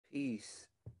Peace,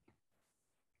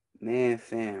 man,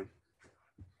 fam.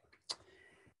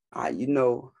 I, you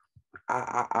know,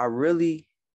 I really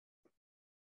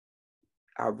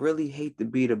hate to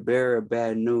be the bearer of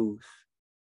bad news,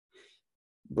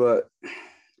 but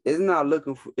it's not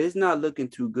looking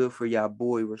too good for y'all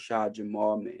boy Rashad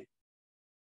Jamal, man.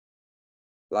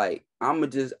 Like I'ma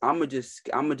just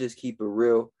keep it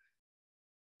real.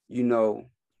 You know,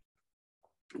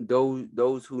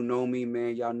 those who know me,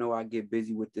 man, y'all know I get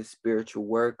busy with this spiritual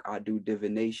work. I do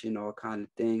divination, all kind of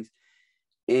things.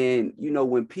 And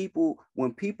when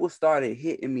people started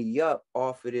hitting me up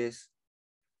off of this,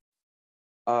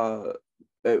 uh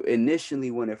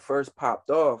initially when it first popped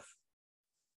off,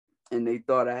 and they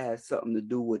thought I had something to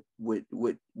do with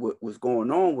what was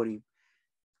going on with him,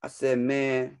 I said,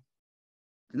 man,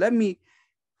 let me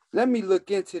let me look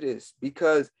into this,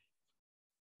 because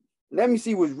let me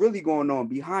see what's really going on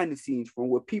behind the scenes from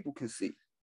what people can see,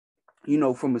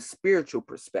 from a spiritual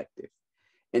perspective.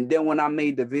 And then when I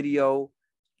made the video,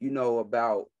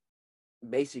 about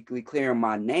basically clearing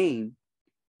my name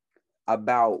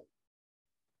about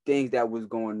things that was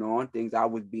going on, things I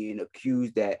was being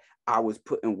accused, that I was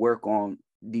putting work on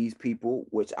these people,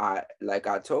 which like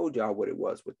I told y'all what it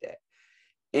was with that.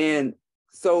 And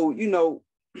so, when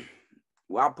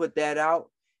I put that out,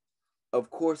 of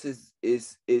course,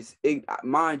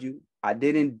 mind you, I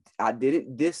didn't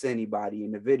diss anybody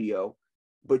in the video,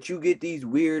 but you get these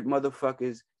weird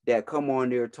motherfuckers that come on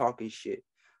there talking shit.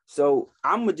 So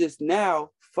I'ma just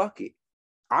now, fuck it.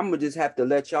 I'ma just have to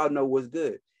let y'all know what's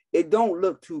good. It don't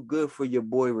look too good for your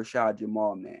boy Rashad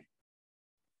Jamal, man.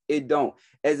 It don't.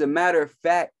 As a matter of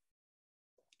fact,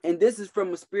 and this is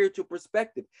from a spiritual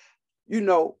perspective, you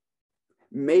know,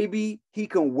 maybe he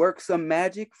can work some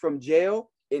magic from jail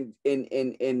and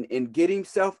get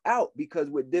himself out, because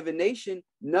with divination,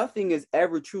 nothing is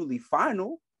ever truly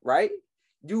final, right?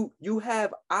 You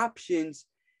have options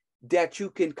that you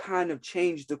can kind of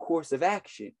change the course of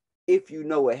action if you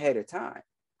know ahead of time.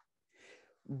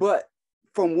 But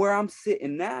from where I'm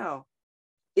sitting now,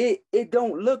 it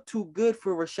don't look too good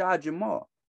for Rashad Jamal.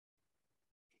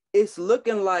 It's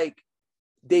looking like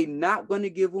they not going to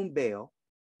give him bail.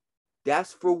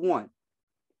 That's for one.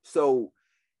 So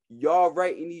y'all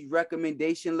writing these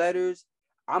recommendation letters,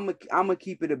 I'm a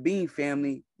keep it a bean,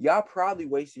 family. Y'all probably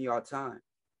wasting y'all time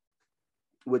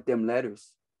with them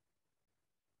letters.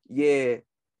 Yeah,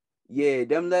 yeah,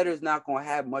 them letters not gonna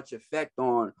have much effect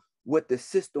on what the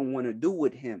system want to do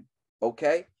with him.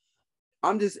 Okay,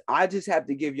 I just have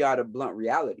to give y'all the blunt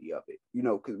reality of it,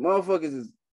 because motherfuckers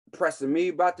is pressing me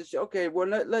about this shit. Okay, well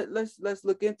let's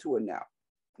look into it now.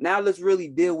 Now let's really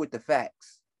deal with the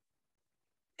facts.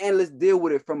 And let's deal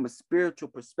with it from a spiritual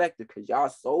perspective, because y'all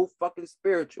so fucking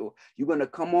spiritual. You're going to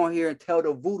come on here and tell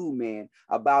the voodoo man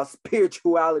about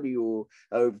spirituality or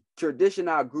a tradition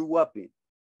I grew up in.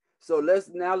 So let's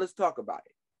talk about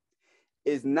it.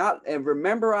 It's not, and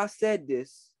remember I said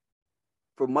this,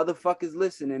 for motherfuckers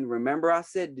listening, remember I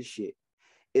said this shit.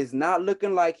 It's not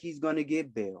looking like he's going to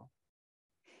get bail.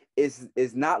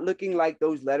 It's not looking like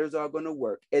those letters are going to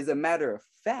work. As a matter of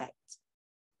fact,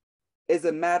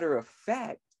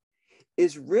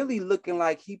 it's really looking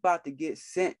like he about to get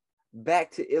sent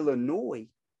back to Illinois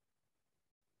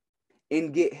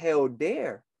and get held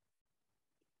there.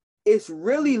 It's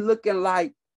really looking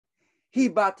like he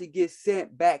about to get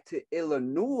sent back to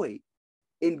Illinois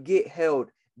and get held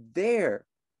there.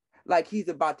 Like he's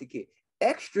about to get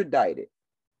extradited.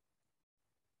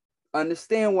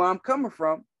 Understand where I'm coming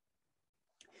from?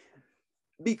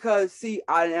 Because see,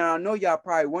 I know y'all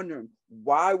probably wondering,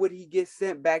 why would he get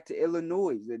sent back to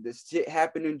Illinois? Did this shit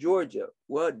happen in Georgia?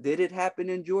 Well, did it happen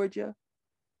in Georgia?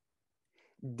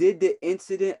 Did the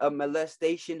incident of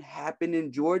molestation happen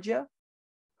in Georgia?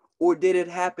 Or did it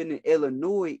happen in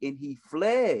Illinois and he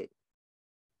fled?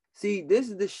 See, this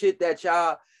is the shit that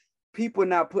y'all people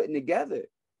not putting together.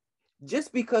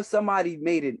 Just because somebody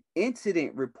made an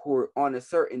incident report on a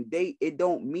certain date, it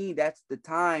don't mean that's the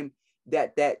time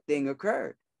that thing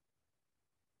occurred.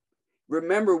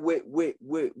 Remember,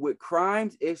 with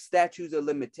crimes, it's statutes of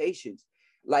limitations.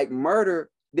 Like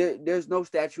murder, there's no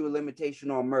statute of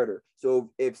limitation on murder.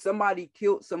 So if somebody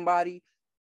killed somebody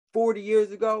 40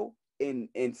 years ago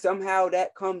and somehow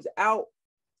that comes out,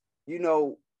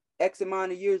 X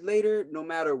amount of years later, no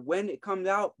matter when it comes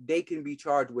out, they can be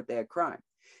charged with that crime.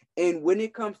 And when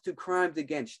it comes to crimes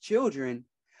against children,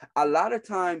 a lot of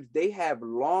times they have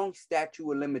long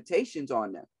statute of limitations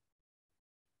on them.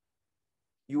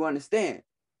 You understand?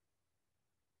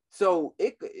 So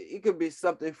it could be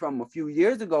something from a few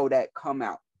years ago that come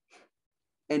out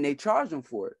and they charge them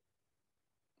for it.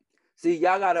 See,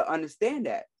 y'all got to understand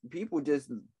that. people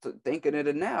just thinking of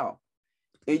the now.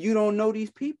 And you don't know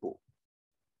these people.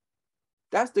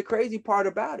 That's the crazy part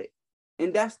about it.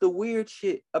 And that's the weird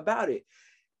shit about it.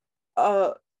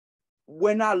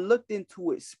 When I looked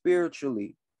into it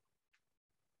spiritually,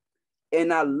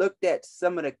 and I looked at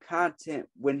some of the content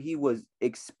when he was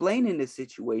explaining the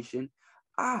situation,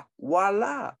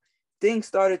 voila, things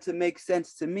started to make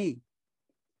sense to me.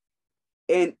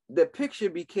 And the picture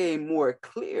became more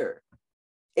clear.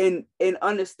 And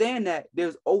understand that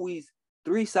there's always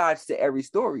three sides to every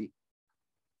story.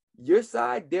 Your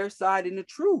side, their side, and the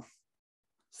truth.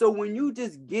 So when you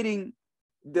just getting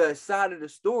the side of the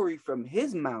story from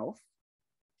his mouth,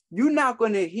 you're not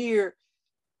going to hear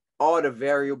all the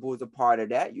variables a part of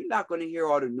that. You're not going to hear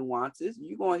all the nuances.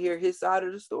 You're going to hear his side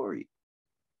of the story.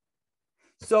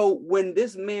 So when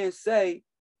this man say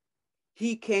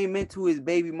he came into his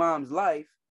baby mom's life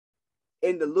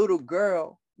and the little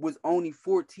girl was only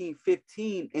 14,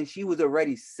 15, and she was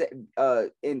already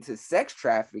into sex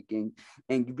trafficking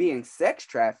and being sex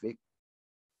trafficked,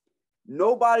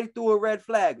 nobody threw a red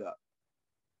flag up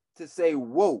to say,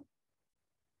 whoa,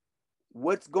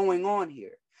 what's going on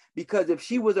here? Because if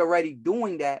she was already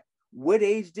doing that, what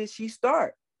age did she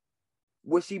start?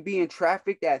 Was she being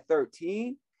trafficked at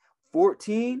 13,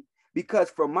 14? Because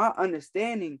from my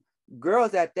understanding,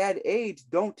 girls at that age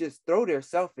don't just throw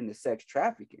themselves into sex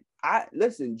trafficking.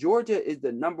 Listen, Georgia is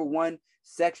the #1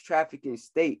 sex trafficking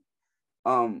state.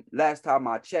 Last time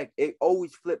I checked, it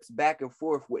always flips back and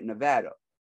forth with Nevada.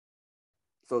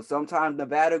 So sometimes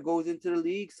Nevada goes into the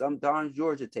league, sometimes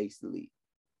Georgia takes the lead.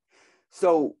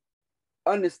 So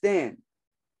understand,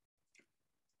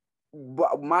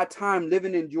 my time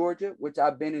living in Georgia, which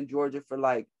I've been in Georgia for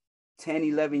like 10,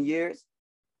 11 years,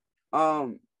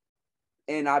 and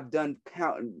I've done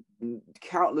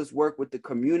countless work with the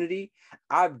community.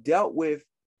 I've dealt with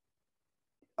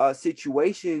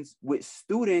situations with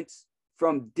students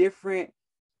from different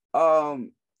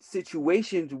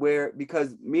situations where,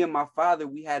 because me and my father,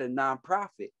 we had a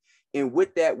nonprofit. And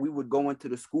with that, we would go into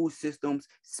the school systems,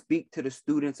 speak to the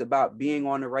students about being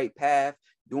on the right path,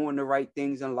 doing the right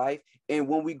things in life. And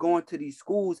when we go into these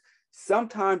schools,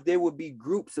 sometimes there would be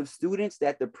groups of students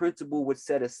that the principal would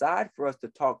set aside for us to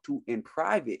talk to in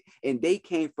private. And they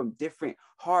came from different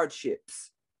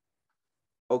hardships.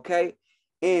 Okay.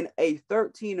 And a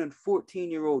 13 and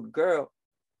 14-year-old girl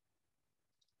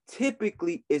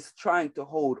typically is trying to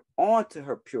hold on to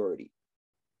her purity.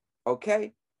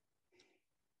 Okay.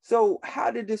 So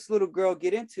how did this little girl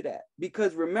get into that?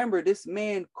 Because remember, this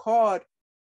man called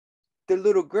the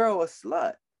little girl a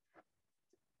slut.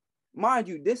 Mind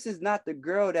you, this is not the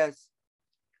girl that's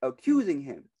accusing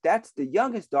him. That's the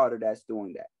youngest daughter that's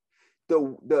doing that.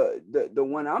 The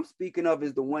one I'm speaking of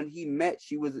is the one he met.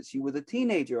 She was a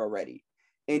teenager already.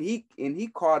 And he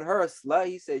called her a slut.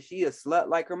 He said she a slut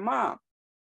like her mom.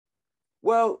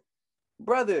 Well,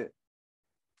 brother,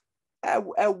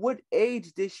 at what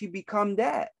age did she become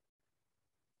that?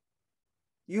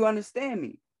 You understand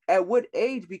me? At what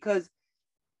age? Because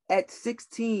at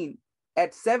 16,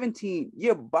 at 17,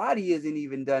 your body isn't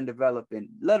even done developing,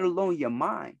 let alone your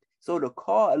mind. So to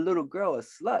call a little girl a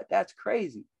slut, that's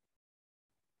crazy.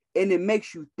 And it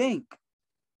makes you think.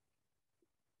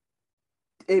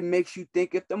 It makes you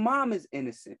think if the mom is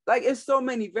innocent. Like, it's so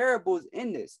many variables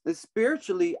in this. The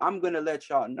spiritually, I'm going to let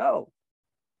y'all know.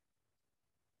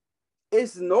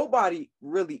 It's nobody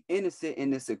really innocent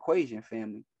in this equation,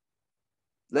 family.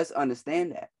 Let's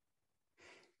understand that.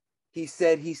 He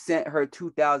said he sent her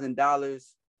 $2,000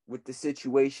 with the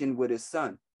situation with his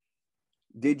son.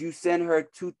 Did you send her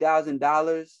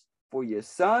 $2,000 for your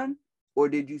son, or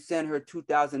did you send her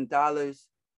 $2,000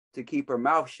 to keep her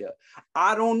mouth shut?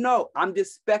 I don't know. I'm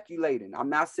just speculating. I'm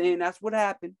not saying that's what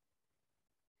happened.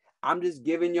 I'm just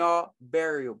giving y'all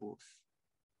variables.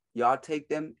 Y'all take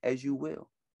them as you will.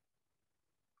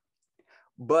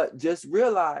 But just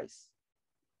realize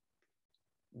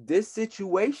this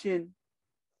situation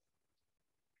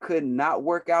could not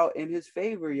work out in his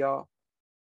favor, y'all.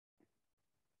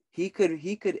 He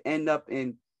could end up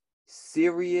in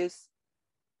serious,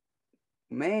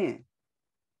 man,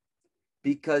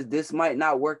 because this might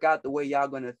not work out the way y'all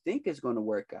gonna think it's gonna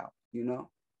work out. You know,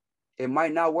 it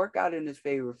might not work out in his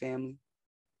favor, family.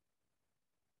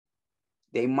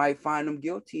 They might find him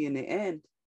guilty in the end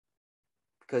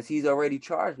because he's already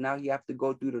charged. Now he have to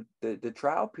go through the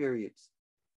trial periods.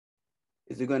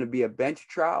 Is it going to be a bench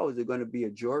trial? Is it going to be a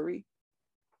jury?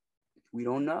 We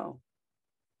don't know.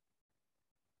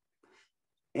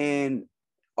 And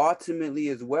ultimately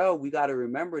as well, we got to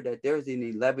remember that there's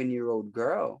an 11-year-old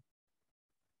girl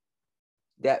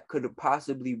that could have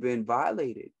possibly been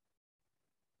violated.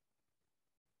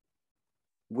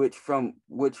 which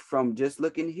from just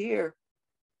looking here,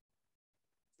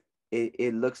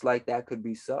 it looks like that could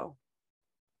be so.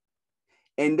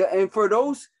 And for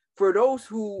those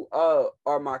who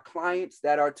are my clients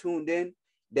that are tuned in,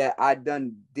 that I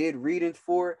did readings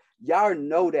for, y'all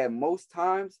know that most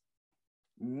times,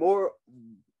 never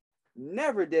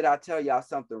did I tell y'all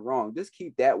something wrong. Just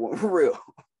keep that one real.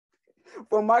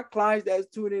 For my clients that's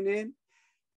tuning in,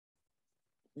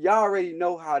 y'all already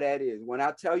know how that is. When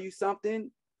I tell you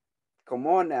something, come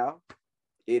on now,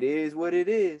 it is what it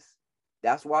is.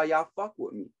 That's why y'all fuck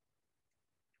with me.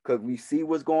 Because we see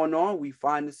what's going on, we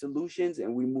find the solutions,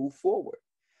 and we move forward.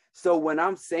 So when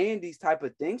I'm saying these type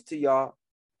of things to y'all,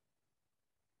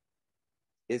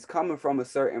 it's coming from a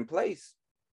certain place.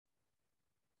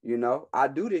 You know, I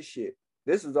do this shit.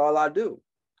 This is all I do.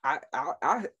 I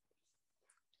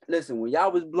listen, when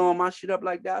y'all was blowing my shit up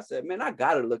like that, I said, man, I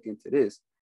gotta look into this.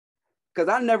 Because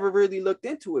I never really looked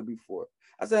into it before.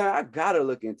 I said, I gotta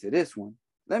look into this one.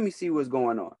 Let me see what's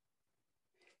going on.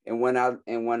 And when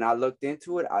I looked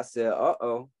into it, I said,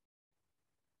 uh-oh,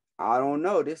 I don't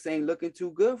know. This ain't looking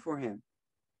too good for him.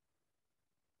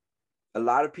 A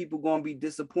lot of people gonna be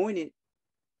disappointed.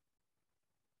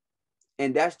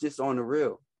 And that's just on the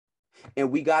real.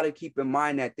 And we got to keep in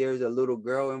mind that there's a little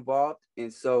girl involved.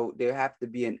 And so there have to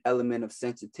be an element of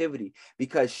sensitivity,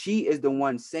 because she is the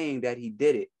one saying that he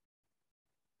did it.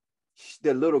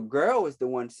 The little girl is the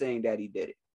one saying that he did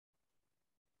it.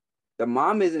 The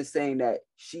mom isn't saying that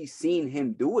she's seen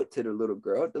him do it to the little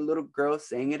girl. The little girl is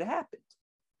saying it happened.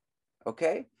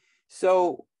 Okay?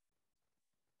 So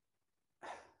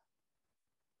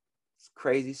it's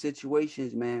crazy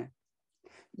situations, man.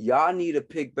 Y'all need to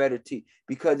pick better teeth,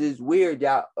 because it's weird,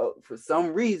 y'all. For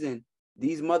some reason,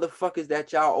 these motherfuckers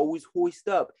that y'all always hoist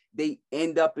up, they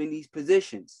end up in these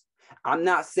positions. I'm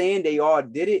not saying they all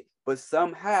did it, but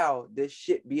somehow this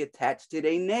shit be attached to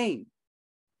their name.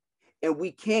 And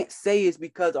we can't say it's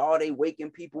because they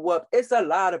waking people up. It's a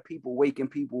lot of people waking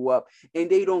people up, and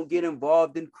they don't get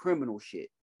involved in criminal shit.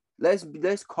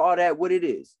 Let's call that what it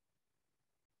is.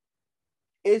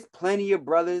 It's plenty of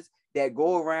brothers that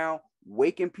go around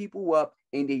waking people up,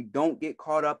 and they don't get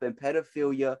caught up in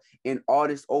pedophilia and all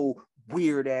this old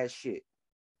weird ass shit.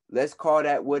 Let's call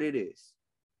that what it is.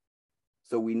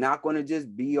 So we're not going to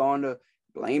just be on the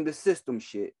blame the system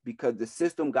shit, because the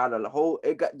system got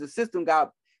the system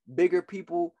got bigger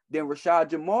people than Rashad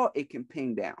Jamal it can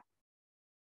ping down.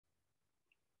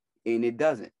 And it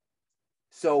doesn't.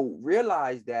 So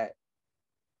realize that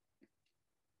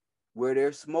where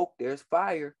there's smoke, there's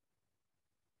fire.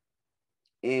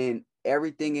 And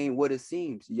everything ain't what it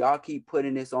seems. Y'all keep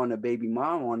putting this on the baby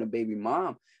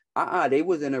mom. They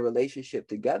was in a relationship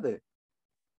together.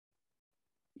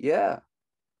 Yeah.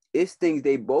 It's things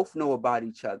they both know about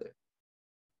each other.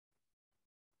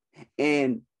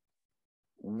 And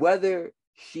whether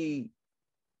she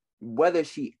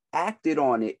acted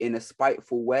on it in a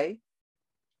spiteful way,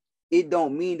 it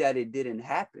don't mean that it didn't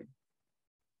happen.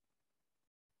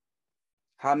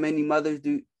 How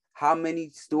many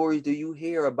stories do you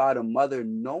hear about a mother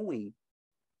knowing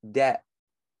that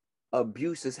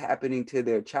abuse is happening to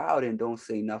their child and don't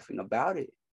say nothing about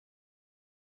it?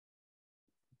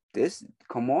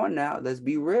 Come on now, let's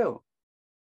be real.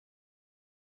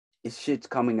 It's shit's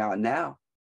coming out now.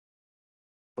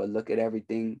 But look at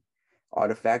everything, all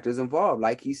the factors involved.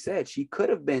 Like he said, she could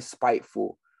have been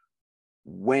spiteful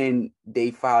when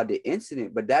they filed the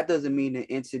incident, but that doesn't mean the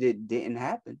incident didn't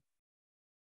happen.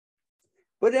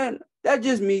 But then that's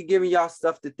just me giving y'all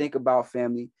stuff to think about,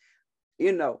 family.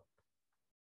 You know,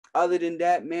 other than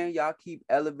that, man, y'all keep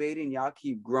elevating, y'all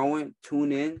keep growing.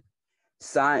 Tune in,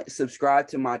 subscribe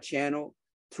to my channel,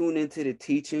 tune into the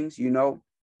teachings. You know,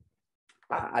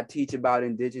 I teach about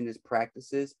indigenous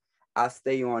practices. I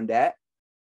stay on that.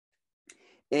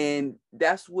 And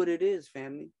that's what it is,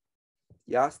 family.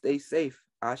 Y'all stay safe.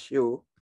 I sure.